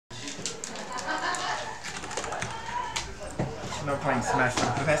not playing Smash,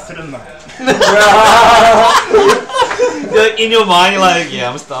 I'm invested in them. Like, in your mind, you're like, yeah,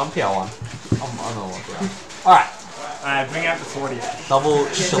 I'm PR1. I don't know what PR. Alright. Alright, bring out the 40. Double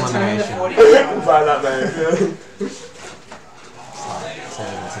elimination. Buy that, man.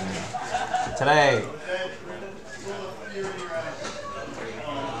 Today.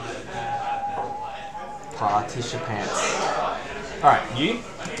 Participants. Alright, you?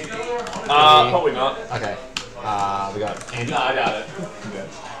 Probably not. Okay. We got Andy. No, I doubt it.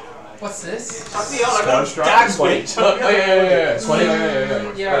 What's this? I got Dag Switch. Oh, yeah. 20?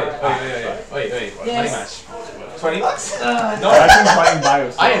 Wait. Money match. 20 bucks? No, I've been playing by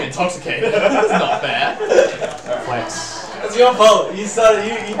yourself. I am intoxicated. That's not fair. Flex. It's your fault. You started.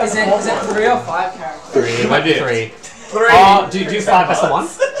 You Is it 3 or 5 characters? 3. It might be 3. 3. Oh, do 5 best of 1?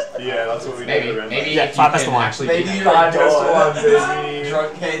 Yeah, that's what we Maybe. do. Maybe. Yeah, 5 best of 1 actually. Maybe you are just one, baby.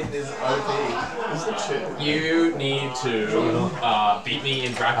 Drunk Kaden is OP. You need to beat me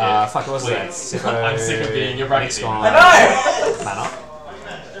in bracket. Fuck, what was that? I'm sick of being your bracket team. I know! Mana.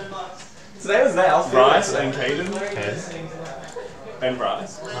 Today was that. Rice and Kaden. And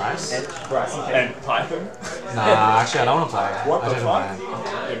Rice. Rice. And Bryce and Kaden. And Python. Nah, actually, I don't want to play. What I the don't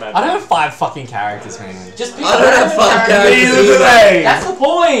fuck? I don't have 5 fucking characters, man. Just pick I don't have 5 characters either. That's the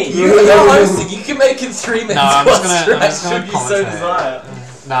point! You're hosting. You can make it 3 minutes. No, I'm just gonna should you so commentate. desire.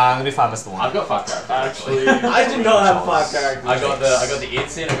 Nah, I'm gonna do 5 best of 1. I've got 5 characters. Actually, I do not have 5 characters. I got the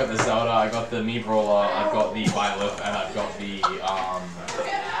Itsin, I got the Zelda, I got the Mii Brawler, I've got the Violet, and I've got the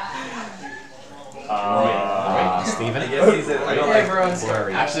Steven? Yes, he said. I got like Everyone's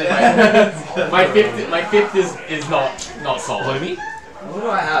Blurry. Actually, my fifth is not solid. Bloomy? What do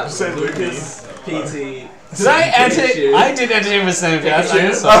I have? Said Lucas, PT. Did I enter? I did enter him with the same guys. I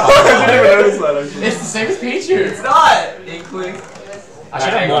didn't even notice that actually. It's the same as Pichu. It's not! Inkling. I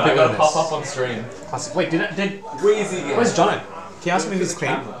should have more I people gotta on pop this. up on stream. Classic. Wait, did Wheezy again. where's Jono? Can you ask me if he's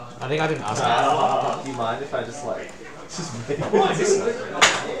clean? I think I didn't ask him. Do you mind if I just like... It's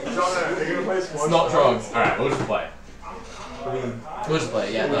not drugs. Alright, we'll just play. We'll just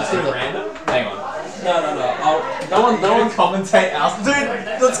play, yeah. We'll just do it random? Hang on. No. No one commentate our...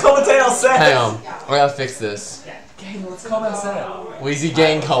 Dude, let's commentate our sets! Hang on. We gotta fix this. Gang, let's comment our set. Wheezy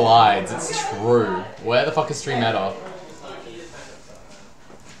Gang collides, it's true. Where the fuck is stream meta?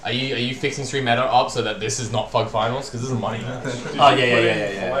 Are you fixing stream meta up so that this is not Fug Finals? Because this is money. Oh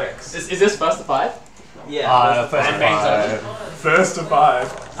yeah. Is this first to 5? Yeah. First to 5. First to 5.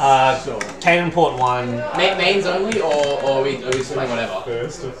 Kaden port 1. Mains only, or are we just playing whatever?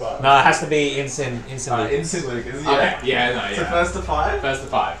 First to 5. No, it has to be instantly. Instant Lucas, yeah. Okay, yeah, no, So yeah. first to 5? First to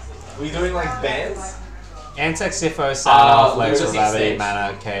 5. Are we doing like bands? Antec, Sifo, Sana, Flex, we'll just Gravity, stage.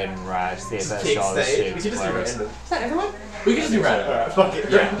 Mana, Kaden, Rash, CSS, Kick Shoulders, stage. Chips, We could just do Blurries. random. Is that everyone? We can just do random. Alright, fuck it.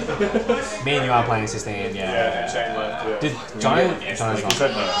 Yeah. Me and you are playing 16, Yeah, chain left, yeah. Did Yeah, Jono's like not? you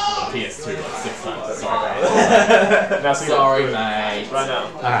said no. PS2 like 6 times. Sorry. Now, so Sorry, mate. right now.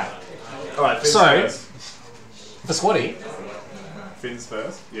 Alright. Alright, Finn's So- first. For Squatty. Finn's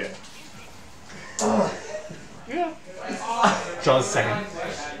first? Yeah. John's second.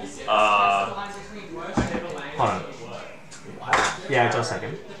 Hold on. Yeah, John's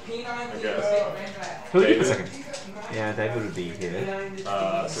second. I guess. Who would be the David. second? Yeah, David would be here.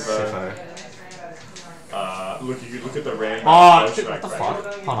 Sifo. Look at the random. Oh, first what the strike fuck?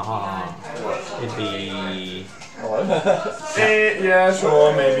 bracket. Hold on. What? It'd be... Yeah,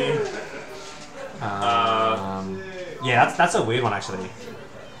 sure, maybe. Yeah, that's a weird one actually.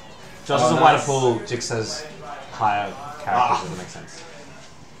 Josh doesn't want to pull Jigsaw's higher characters, doesn't make sense.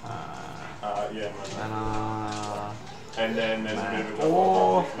 Yeah. And, And then there's a bit of a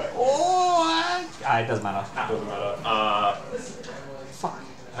it doesn't matter. Doesn't matter. Fuck.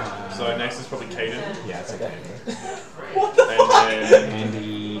 So next is probably Kaden. Yeah, it's okay. And then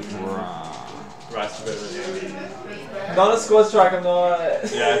Andy, Rice is better than Andy. Not a squad strike, I'm not.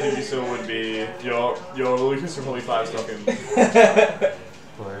 Yeah, I think you still would be. Your Lucas would probably 5 stocking.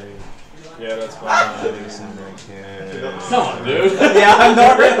 Yeah, that's fine. Come on, dude. Yeah, I'm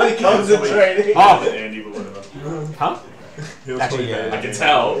not really concentrating. Oh. Andy, but whatever. Huh? He was Actually, probably yeah. better I can than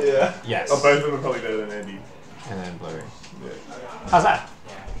tell. Yeah. Yes. Oh, both of them are probably better than Andy. And then Blurry. Yeah. How's that?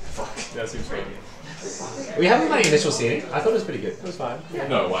 That seems right. We haven't played initial seating. I thought it was pretty good. It was fine.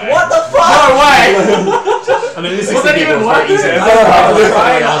 No way. What the fuck? No way! I mean, this is Was that even worth it? easy. It's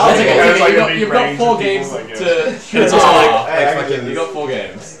okay, you've got 4 games to... It's also like fucking... You got 4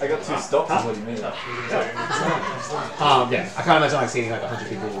 games. I got 2 stops, what do you mean? Yeah, I can't imagine like seeing like 100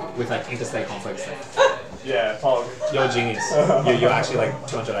 people with like interstate conflicts. Yeah, Pog. You're a genius. You're actually like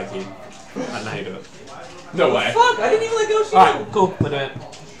 200 IQ. I don't know how you do it. No way. Fuck, I didn't even let go shoot. Alright, cool. We're doing it.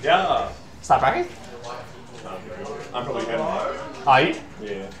 Yeah. Start bracket? I'm probably better. Are you?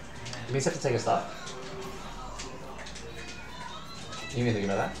 Yeah. You just have to take a stop. You mean thinking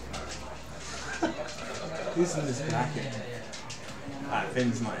about that? Who's in this bracket?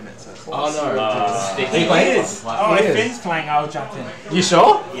 Finn's not in it, so. Oh no. He playing? Oh, if Finn's playing, I'll jump in. You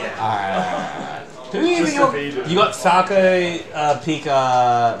sure? Yeah. Alright. Who do you think defeated. you got? Falco,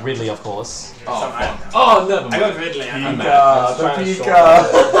 Pika, Ridley, of course. Oh, fuck. Oh, never I mind. got Ridley. I'm Pika, mad. the Pika.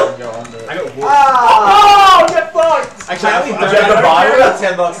 I got Wolf. Oh, get fucked! Actually, I only I get the buyer buyer? about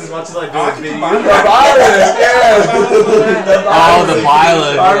 $10 as much as I do I with can video. buy The it. buyer, yeah. Oh, the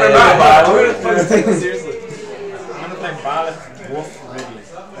Violet. I remember yeah. the Violet. I'm gonna take this seriously. I'm gonna play Violet, Wolf, Ridley.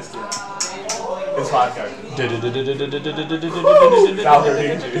 Let's do that. It's 5 characters. I Falco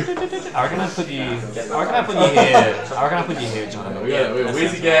Pikachu. reckon I put you here. I reckon I put you here, John. We got it.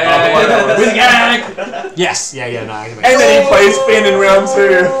 Wheezy gang. Wheezy gang. Yes, yeah, no, I can make And it. then he plays Finn in round 2.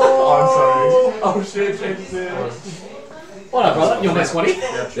 Oh, I'm sorry. Oh shit, James in. What up, brother? You want my squatty?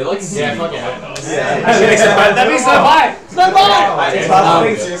 They're like, yeah, fuck yeah. That means no buy. No I'm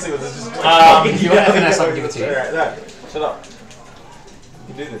taking seriously with this. Just You want to finesse? I can give it to you. Alright, no, shut up.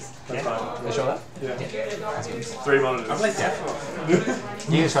 You can do this. That's fine. Are you sure of that? Yeah. 3 monitors. I play Death.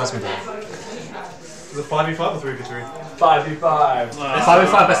 You can trust me, bro. Is it 5v5 or 3v3? 5v5.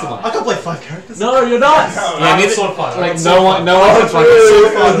 5v5 best of one. I can play 5 characters. No, you're not. Yeah, neither. Sword fighter. Like no one can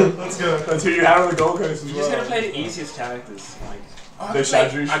fucking. Let's go. That's who you have on the Gold Coast as You're just gonna well. play the easiest characters. Like, The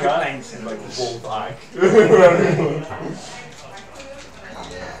Shadru I could play in Cinema. Wolf Ike.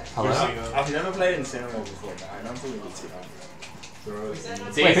 Hello. I've never played in Cinema before, but I don't think we could see that.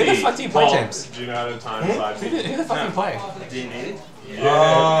 It's Wait, who the easy. fuck do you play, James? Do you know how to time side? Who the fuck do you play? Do you need it?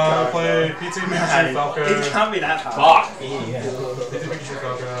 I play PT Pikachu Falco. It can't be that hard. Fuck. PT Pikachu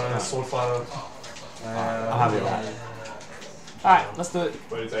Falco, Sword Fighter. I'm happy with that. Alright, let's do it.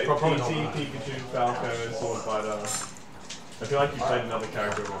 What is it? Probably PT, not that. Pikachu, Falco, Sword Fighter. I feel like you played another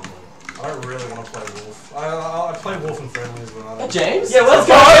character wrong. I don't really want to play Wolf. I play Wolf and Friendlies, but I don't. James? Yeah, let's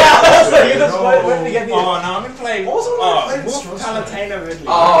go! You just wait to get the. Oh, no, I'm gonna play. Also, I played Wolf, Strauss. Palutena, Ridley.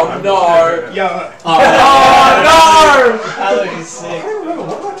 Oh no. Yo. Oh Palu is sick. I don't remember.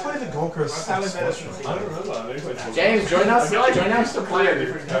 What did I play the Gold Coast? Palu's better Splash than I don't remember. I think I played James, join us. Join us to play a play.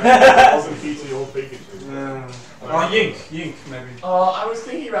 different character. It wasn't PT or Pikachu. Oh, Yink, maybe. Oh, I was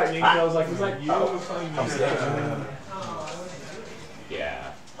thinking about Ying. I was like, you were playing Yeah.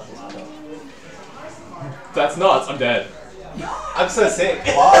 That's nuts. I'm dead. I'm so sick.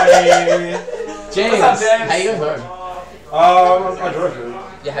 Bye. James, What's up, James? how you going home? I drove really.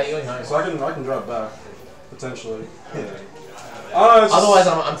 Yeah, how you going home? So I can drive back. Potentially. Otherwise,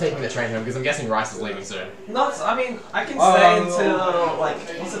 I'm taking the train home because I'm guessing Rice is leaving soon. Not, I mean, I can stay until, like,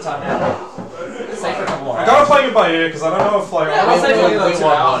 what's the time now? Stay for a couple more I hours. gotta play it by ear because I don't know if like. Yeah, I'll say for we like 2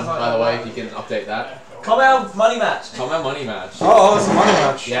 won hours. one, by the way, if you can update that. Compound money match. Tell my money match. Oh, it's a money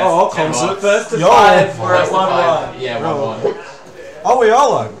match. Yes, oh, I'll 10 come bucks. First to Yo. 5, we're First at to 1-1. five. Yeah, Bro. 1-1. Oh, we are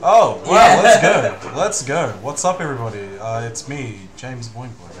live. Oh, wow, Yeah. let's go. Let's go. What's up, everybody? It's me, James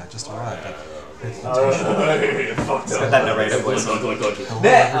Boingboy. I just arrived at Fucked up. That narrator voice. Hello,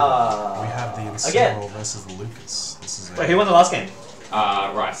 There, we have the again. Incineroar versus the Lucas. This is Wait, who won the last game?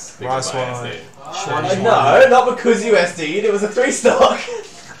 Rice. Rice Because I won. asked it. No, not because you SD'd. It was a 3-stock.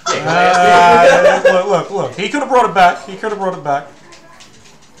 Look. He could have brought it back.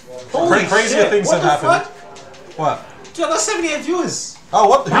 Crazier things What have the happened. What? Dude, I got 78 viewers. Oh,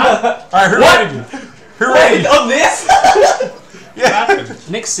 what? Alright, who rated you? Who rated you? On this? Yeah.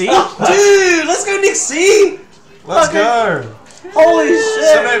 Nick C. Dude, let's go Nick C. Let's go. Holy shit.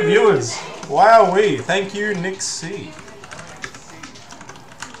 78 viewers. Wowee. Thank you, Nick C.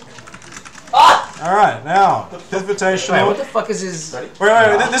 Alright, now, Pythvitational. Wait, what the fuck is his... Wait,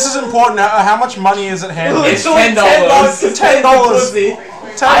 this is important. How much money is at hand? It's $10.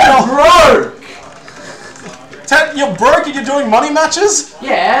 $10. $10. You're broke and you're doing money matches?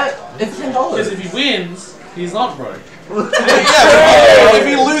 Yeah, it's $10. Because if he wins, he's not broke. Yeah, if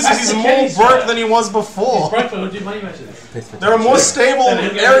he loses, That's he's the more case, broke right? than he was before. Broke, but we'll do money matches. There are more stable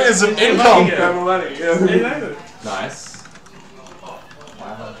areas of income. Nice.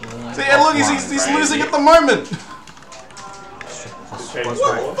 See, yeah, look, he's losing at the moment.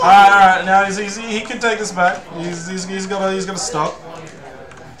 Alright, now he can take this back. He's got to stop.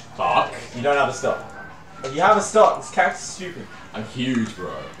 Fuck. You don't have a stock. If you have a stock, this character's stupid. I'm huge,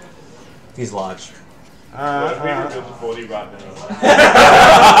 bro. He's large. What if we were built to 40 right now?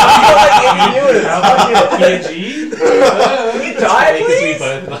 PNG? You die, please?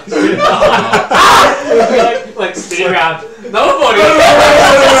 like spin around. No body!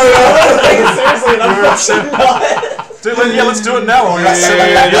 Seriously, and I'm Dude, let's do it now.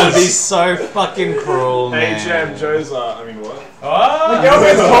 That would be so fucking cruel, Hey, man. Jam, Joe's, I mean, what? Oh!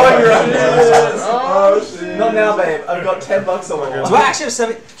 Girlfriend's calling you right Oh, shit. Not now, babe. I've got $10 on my Do I actually have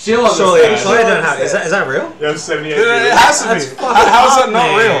 70? She'll Surely, understand. surely I don't have. Is that real? You have 78 It viewers. has to be. How is that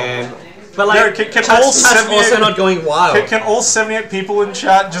not real? But like, Yeah, can all chat's 78 also not going wild. Can all 78 people in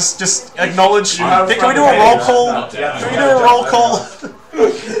chat just acknowledge? have Can we do a fucking roll haters. call? No, Can we do a roll call?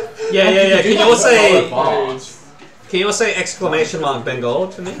 Yeah. Can you all say? Bars. Can you all say exclamation mark Bengal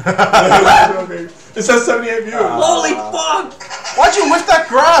for me? It says 78 viewers. Holy fuck! Why'd you lift that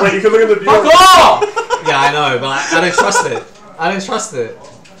grab? Wait, you can look at the viewers. Fuck off! Yeah, I know, but I don't trust it. I don't trust it.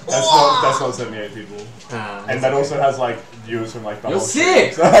 That's not 78 people. Ah, And that also has like viewers from like the You're whole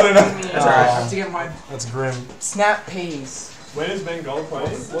sick! stream. So I don't know. That's alright. I have to get my That's grim. snap peas. When is Bengal playing?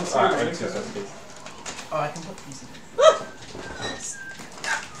 What's Alright, the wait, two seconds. Oh, I can put these in.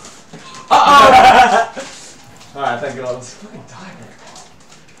 Alright, thank God. I was fucking tired.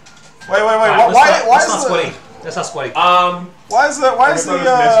 Wait. Alright, Why let's is not the sweating. Let's not sweating. why is the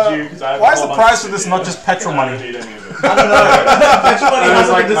prize for this not just petrol money? I don't need any of it. I don't know. Petrol money It was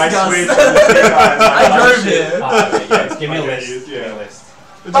hasn't like been nice discussed. sweets from the two guys. I drove here. Yes, give me a Okay, list. yeah. Give me a list.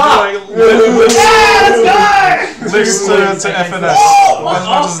 Did you like links to FNS? As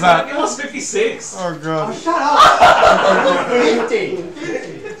much as that. It was 56. Oh god.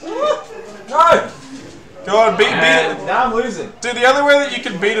 No! Go on, beat it. Now I'm losing. Dude, the other way that you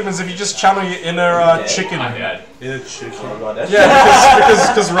can beat him is if you just channel your inner chicken. I'm dead. In a chicken. Yeah,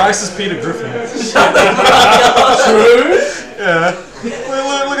 because Rice is Peter Griffin. True? Yeah.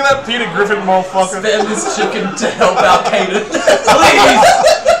 Look at that Peter Griffin motherfucker. Spam this chicken to help out Kaden. Please!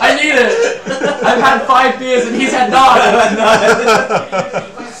 I need it! I've had 5 beers and he's had 9!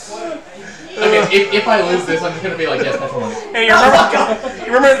 Okay, if I lose this, I'm just gonna be like, yes, petrol money. Hey, you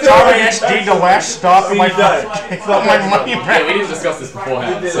remember Tommy SD the last stop of my money Yeah, back? we didn't discuss this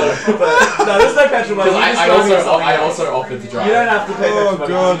beforehand, so. No, there's no petrol money. Because I also offered to drive. You don't have to pay Oh, petrol money.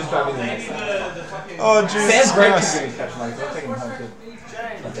 God. You just drive me the next time. Oh Jesus Sam's great Christ. for doing petrol money, so I'll take him home too. I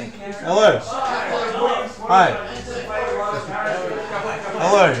think. Hello. Hi.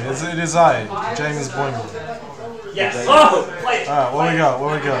 Hello. It is I, James Boynton. Yes. Oh, wait. Alright, what we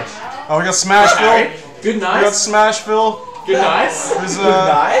got? Oh, we got Smashville. Good We got nice. Smashville. Good nice. There's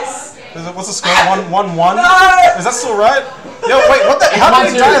Nice. what's the score? 1-1. Is that still right? Yo, wait, what the? How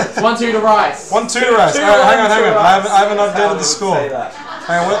did you die? 1-2 to Rice. 1-2 to Rice. Alright, hang on. I haven't updated the score. Say that.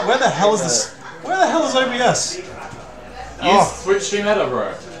 Hang on, where the hell is this? Where the hell is OBS? Use Switch Stream Meta, bro.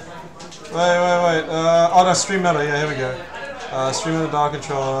 Wait. Oh no, Stream Meta. Yeah, here we go. Stream Meta Dark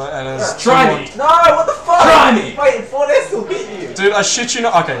Controller and it's Try me. No, what the fuck? Try me. Wait, 4S still hit you. Dude, I shit you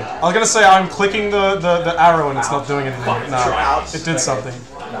not. Okay, I was gonna say I'm clicking the arrow and it's not doing anything. No, Ouch. it did something.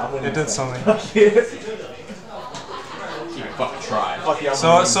 No, It did something. You can fucking try.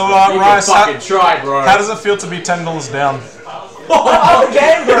 So You Rice, can fucking try, bro. how does it feel to be $10 down? Oh,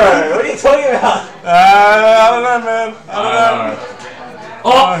 game, bro. What are you talking about? I don't know, man. I don't know.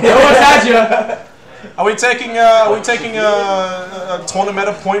 Oh, he almost had you. Are we taking tournament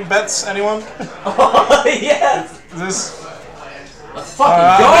point bets? Anyone? Oh, yes. Is this? Let's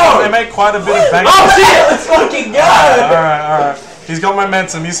fucking go. They make quite a bit of bank. Oh shit! Let's fucking go. Alright. He's got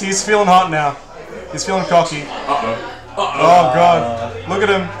momentum. He's feeling hot now. He's feeling cocky. Oh god. Look at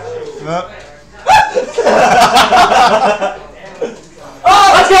him.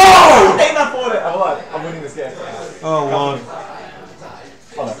 Oh, let's go! Hey, not 4 I'm alive. I'm winning this game. Oh lord.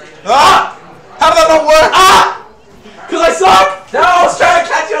 Oh, no. Ah! How did that not work? Ah! Cause I suck! No, I was trying to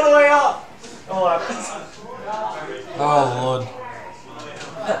catch you on the way up. Oh, what? Oh lord.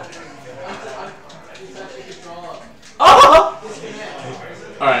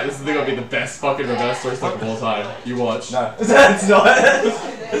 Alright, this is gonna be the best fucking reverse story stuff of all time. You watch. No, it's not.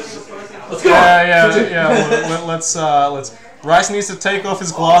 Let's go! Yeah. Let's. Rice needs to take off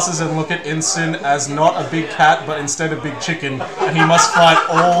his glasses and look at Ensign as not a big cat, but instead a big chicken, and he must fight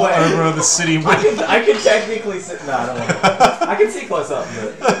all over the city with. I can technically see. No, I don't want to. I can see close up,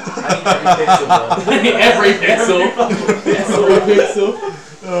 but I need every pixel. Every pixel.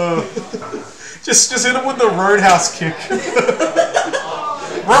 Just hit him with the roadhouse kick.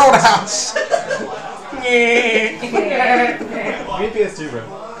 Roadhouse. PS2, bro.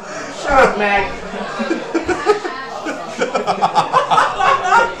 Shut up, Mac.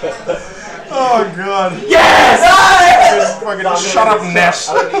 Oh god. Yes! Fucking shut up, Ness.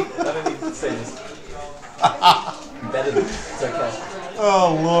 I don't need to say this. Better than it's okay.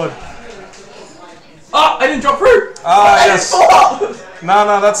 Oh lord. Oh, I didn't drop fruit! Ah yes. No,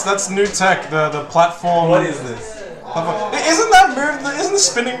 that's new tech. The platform. What is this? Isn't the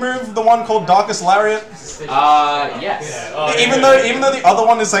spinning move the one called Darkest Lariat? Yes. Even though the other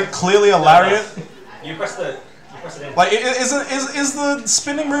one is like clearly a lariat. You press the Like, is the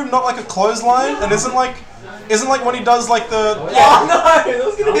spinning move not like a clothesline? And isn't like when he does like the... Oh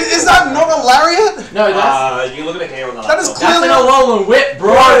no! Is that not a lariat? No, that's You look at it here on the That is laptop. clearly... an Alolan whip,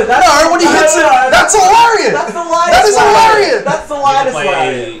 bro. No, when he hits it, that's a lariat! That's the lightest. That is a lariat! That's the lightest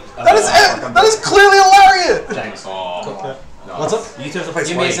lariat. That is clearly a lariat! Thanks. Oh. What's up? You two have to play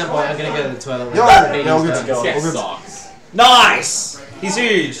Give me Sway. some point. I'm gonna go to the toilet. Yo, Baby's all good done. to go. This All guy good. sucks. Nice! He's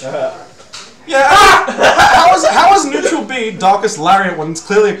huge. Yeah, how is neutral B Darkest Lariat when it's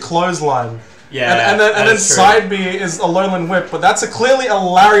clearly a clothesline? Yeah, And then that is true. side B is a Alolan Whip, but that's clearly a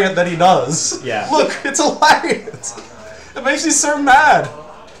lariat that he does. Yeah. Look, it's a lariat. It makes me so mad.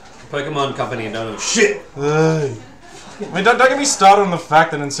 Pokemon Company and don't know shit. Ugh. I mean, don't get me started on the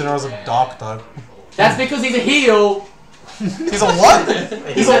fact that Incineroar's a dark type. That's because he's a heel. He's a what?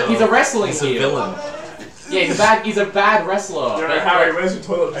 He's a wrestling He's a heel. villain. Yeah, he's a bad wrestler. Yo, Harry, where's your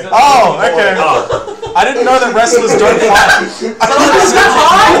toilet paper? Oh, okay. I didn't know that wrestlers don't fight.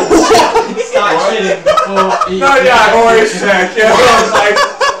 Start shitting before you- No, yeah, I always check. Yeah, I was like,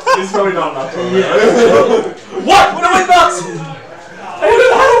 this is probably not enough. What? What are we bucks? I don't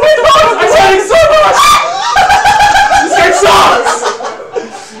know how to win bucks! I'm sweating so much! This game sucks!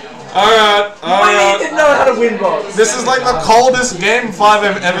 Alright. didn't know how to win box. This is like the coldest game 5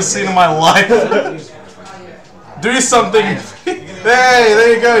 I've ever seen in my life. Do something. Hey,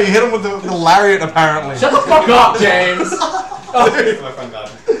 there you go. You hit him with the lariat, apparently. Shut the fuck up, James!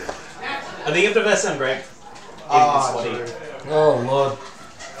 I think you have to vest him, Greg. Oh, Lord.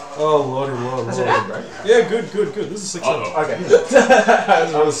 Oh, Lordy, Lord. Yeah, good. This is 6 Okay.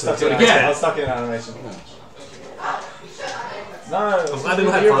 I was sick. Again. I was stuck in animation. No. I'm glad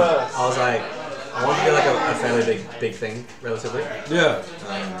people had fun. I was like, I want to do like a fairly big thing, relatively. Yeah.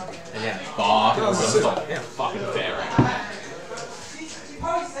 And yeah. Fuck. Yeah. Fucking fair.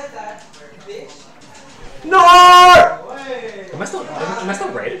 No! Am I still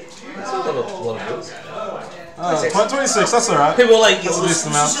rated? I still got a lot of kills. 26, that's alright. People are like, That's a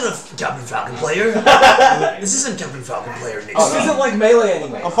decent amount. isn't a Captain Falcon player. This isn't Captain Falcon player, Nick. Oh, this isn't like Melee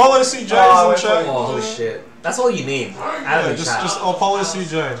anyway. Apollo CJ is Oh, in chat. Oh, holy shit. That's all you need. Yeah, just Apollo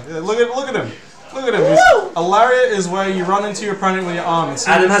CJ. Yeah, look at him. Look at him. A lariat is where you run into your opponent with your arm.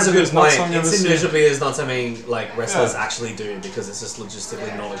 Adam has a good It's not point. something I've ever Instant seen. neutral B is not something like wrestlers actually do because it's just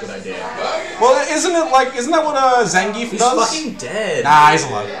logistically not a good idea. Well, isn't that what Zangief He's does? fucking dead. Nah, he's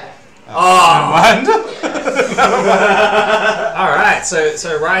alive. Oh. Mind? Alright,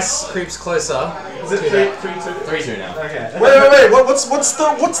 so Rice creeps closer. Is it 3-2? 3-2 now. Okay. Wait. What's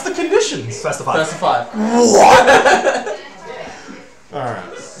the conditions? First to five. First to 5. Alright.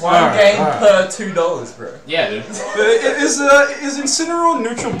 One game per $2, bro. Yeah, dude. Is Incineroar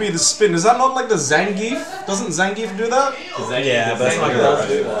neutral B the spin? Is that not like the Zangief? Doesn't Zangief do that? Yeah, but that's not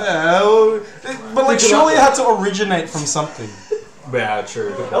good. Yeah, well, but like surely it had to originate from something. Yeah,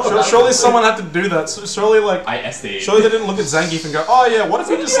 true. Surely someone had to do that. So surely like surely they didn't look at Zangief and go, oh yeah, what if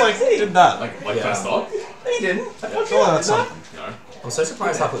he just like did that? Like first off? He didn't. Surely that's something. No. I'm so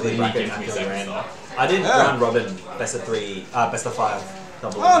surprised how quickly bracket Gives me actually ran. second I did Yeah. round robin, best of 3, best of 5.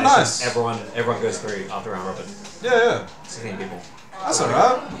 Double Oh, elimination. nice. Everyone goes through after round robin. Yeah. 16 people. That's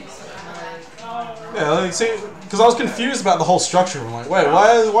alright. Yeah, like, see, because I was confused about the whole structure. I'm like, wait,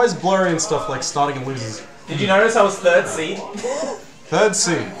 why is Blurry and stuff like starting and loses? Did you notice I was 3rd seed? 3rd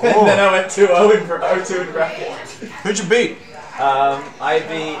seed. And then I went 2-0 in bracket. Who'd you beat? I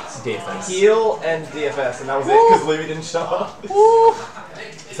beat DFS. Heal and DFS, and that was it because Louis didn't show up.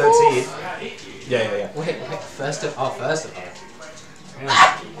 3rd seed. Yeah. Wait, first of all.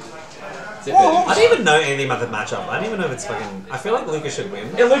 I don't even know anything about the matchup. I don't even know if it's fucking. I feel like Lucas should win.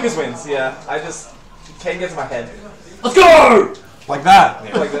 Yeah, Lucas wins, yeah. Kaden gets in my head. Let's go! Like that.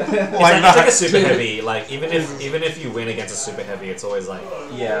 Like that. It's like a super heavy. Like even if you win against a super heavy, it's always like.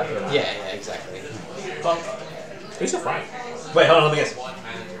 Yeah. Yeah, exactly. Who's your fight? Wait, hold on. Let me guess.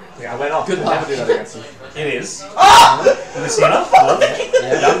 Yeah, I went off. Good luck. Never do that against you. It is. Lucina.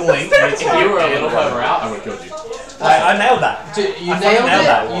 Young Link. If you were a little further out, I would have killed you. I nailed that. Dude, you nailed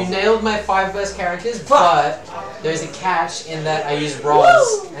it. You nailed my 5 best characters, but there's a catch in that I use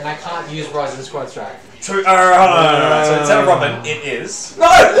Roz, and I can't use Roz in Squad Strike. True. Hold on. So instead of Robin, it is. No!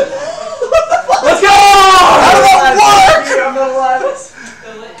 Let's go! How did that work? I'm not alive.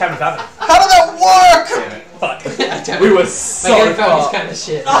 Captain Falcon. How did that work? Fuck. We were My so game Falcon's far. kind of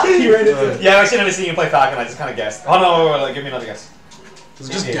shit. You ready to Yeah, I've actually never seen you play Falcon. I just kind of guessed. Oh no! Wait, give me another guess. Is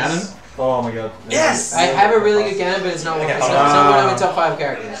it just Ganon? Oh my god. Yes. I have a really good Ganon, but it's not one. Okay, It's not one of my top 5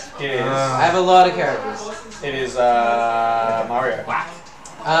 characters. It is. I have a lot of characters. It is Mario.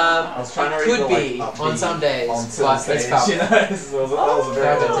 I was trying to read Could the, be like, on some days, on but stage, it's Falcon. you know? That was a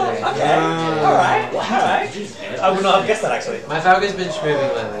very Falcon today. Okay. Alright. Alright. I would not have guessed that actually. My Falcon's been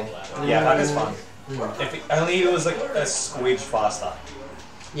moving lately. Yeah, Falcon's fun. If only it was like a squidge faster.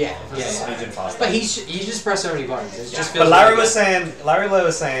 Yeah, Just a smidgen faster. But you just press so many buttons. It just feels But Larry really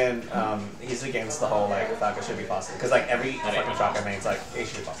was saying, he's against the whole like Falcon should be faster because like every fucking track I made, it's like it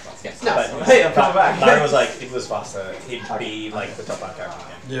should be faster. good. No. But Hey, I'm coming back. Larry was like, if it was faster, he'd be like the top 5 character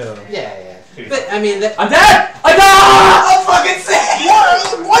again. Yeah. Yeah. But I mean, I'm dead! I'm dead! I'm fucking sick!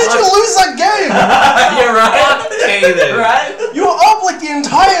 Why did you lose that game? You're right. Kaden. Right? You were up like the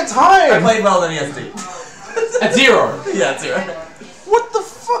entire I time. played well than yesterday. At 0. Yeah, it's right. What the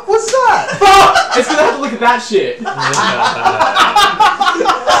fuck was that? Fuck! It's gonna have to look at that shit.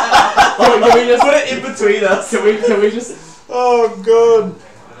 Can we just Put it in between us. Can we just? Oh god.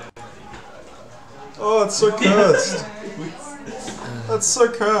 Oh, it's so cursed. That's so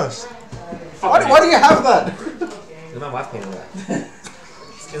cursed. Why do you have that? My wife painted that.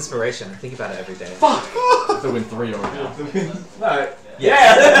 It's inspiration. I think about it every day. Fuck! I have to win 3 over now. No.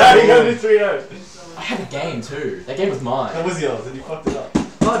 Yeah! You're gonna do 3-0. I had a game too. That game was mine. That was yours, and you fucked it up.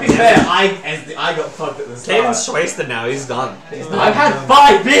 Oh, To be fair, I got fucked at the start. Kaden's wasted now. He's done. I've had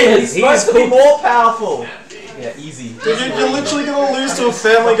 5 beers! He's supposed to be more powerful. Yeah, easy. Dude, you're literally gonna lose to a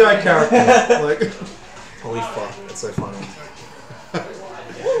Family Guy character. Like, Holy fuck. That's so funny.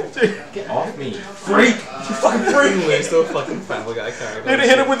 Get off me. Freak! You fucking freak! You lose to a fucking Family Guy character.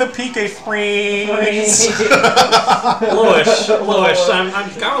 hit it with a PK freeze. Lewis, I'm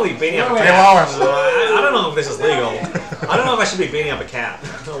currently beating up a cat. Hey, I don't know if this is legal. I don't know if I should be beating up a cat.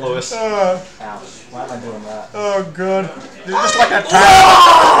 Lewis. Ouch. Why am I doing that? Oh god. You're just like a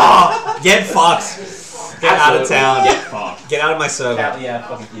cat. Get fucked. Get out of town. Get fucked. Get out of my server. Yeah,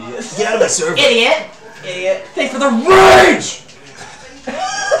 fucking idiot. Get out of my server. idiot. Idiot. Thanks for the rage!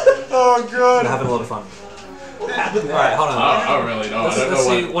 Oh We're god. having a lot of fun. What happened there? Alright, hold on. I don't really know. Let's- I don't let's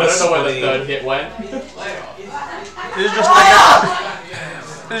see know what where the somebody- 3rd hit went. It's just like that.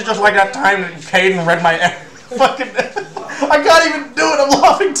 It's just like that time that Kaden read my fucking. I can't even do it. I'm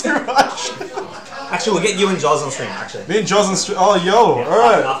laughing too much. Actually, we'll get you and Jaws on stream, actually. Me and Jaws on stream. Oh, yo.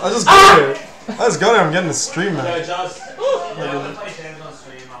 Alright. I just got it. I just got it. I'm getting the stream, man.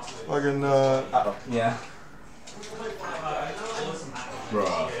 Fucking, Uh-oh. Yeah.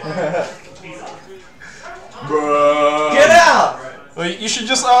 Bruh. Get out! well, you should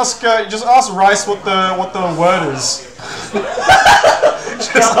just ask Rice what the word is.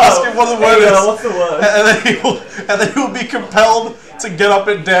 Just ask him what the word is. What's the word? And then he'll be compelled to get up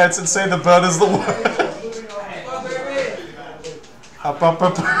and dance and say the bird is the word. Up, up,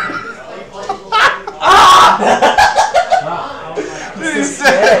 up. He's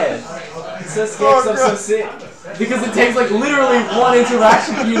scared. He's so scared because I'm so sick. Because it takes like literally 1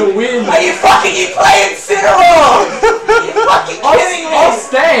 interaction for you to win. Are you playing Cinnamon? Are you fucking kidding me? Off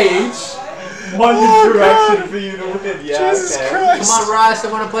stage. One Oh, interaction God. for you to win. Yeah, Jesus okay. Christ. Come on, Rice. I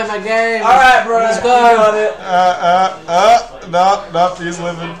want to play my game. Alright, bro. Let's go. You got it. No, he's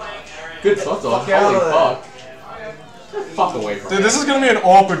living. Good stuff, dog. Fuck out Holy of there. fuck. Fuck away from Dude, me. this is gonna be an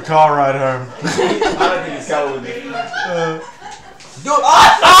awkward car ride home. I don't think he's coming with me. No.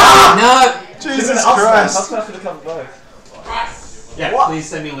 Jesus I'll Christ. snap for the cover both. Yeah, What? please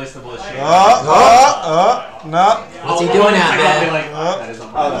send me a list of all this shit. No. What's he doing out there?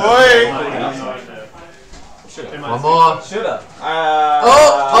 Oi. One more. Shoulda.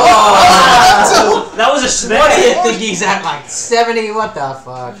 That was a snare. What do you think he's at? Like 70? What the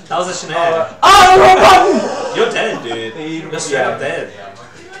fuck? That was a snare. You're dead, dude. You're straight up dead.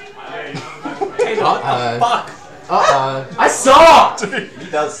 Hey, what the fuck? I sucked! He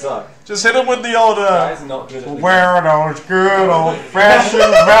does suck. Just hit him with the old, Guy's not good at the where are those good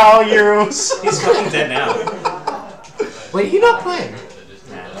old-fashioned values? He's fucking dead now. Wait, you're not playing?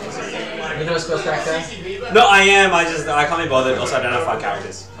 You know Spell Cracker? No, I am. I can't be bothered. Also, I don't have 5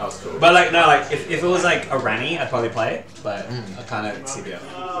 characters. That was cool. But like, no, like if it was like a Rani, I'd probably play it. But I kind of CBO.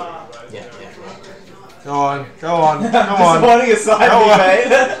 Yeah. Go on, come on. Disappointing aside, Go on. mate.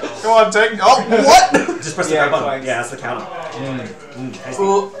 Go on, take. Oh, what? Just press the Yeah, red button. thanks. Yeah, that's the counter. Tasty.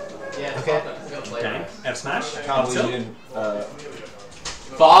 Ooh. Okay. Okay. F smash. Can't believe you didn't.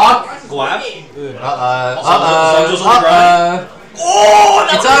 Fuck! Grab. Uh-oh. Oh,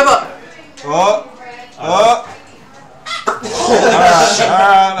 It's over. Alright.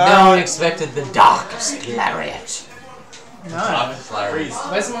 No one expected the darkest lariat.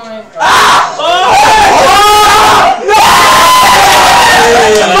 Where's my...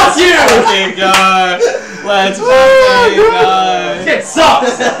 Fuck you! Okay, go. Let's fucking go! It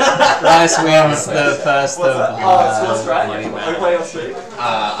sucks! Rice wins the first of What's right? Money Are we Man. playing on Street? No,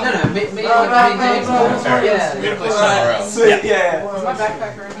 me and James. Yeah. We're gonna play somewhere else. Sweet, yeah. Is my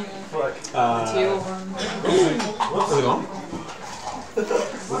backpack right here? Fuck. Teal one. Where's it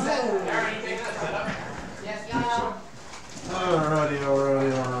gone?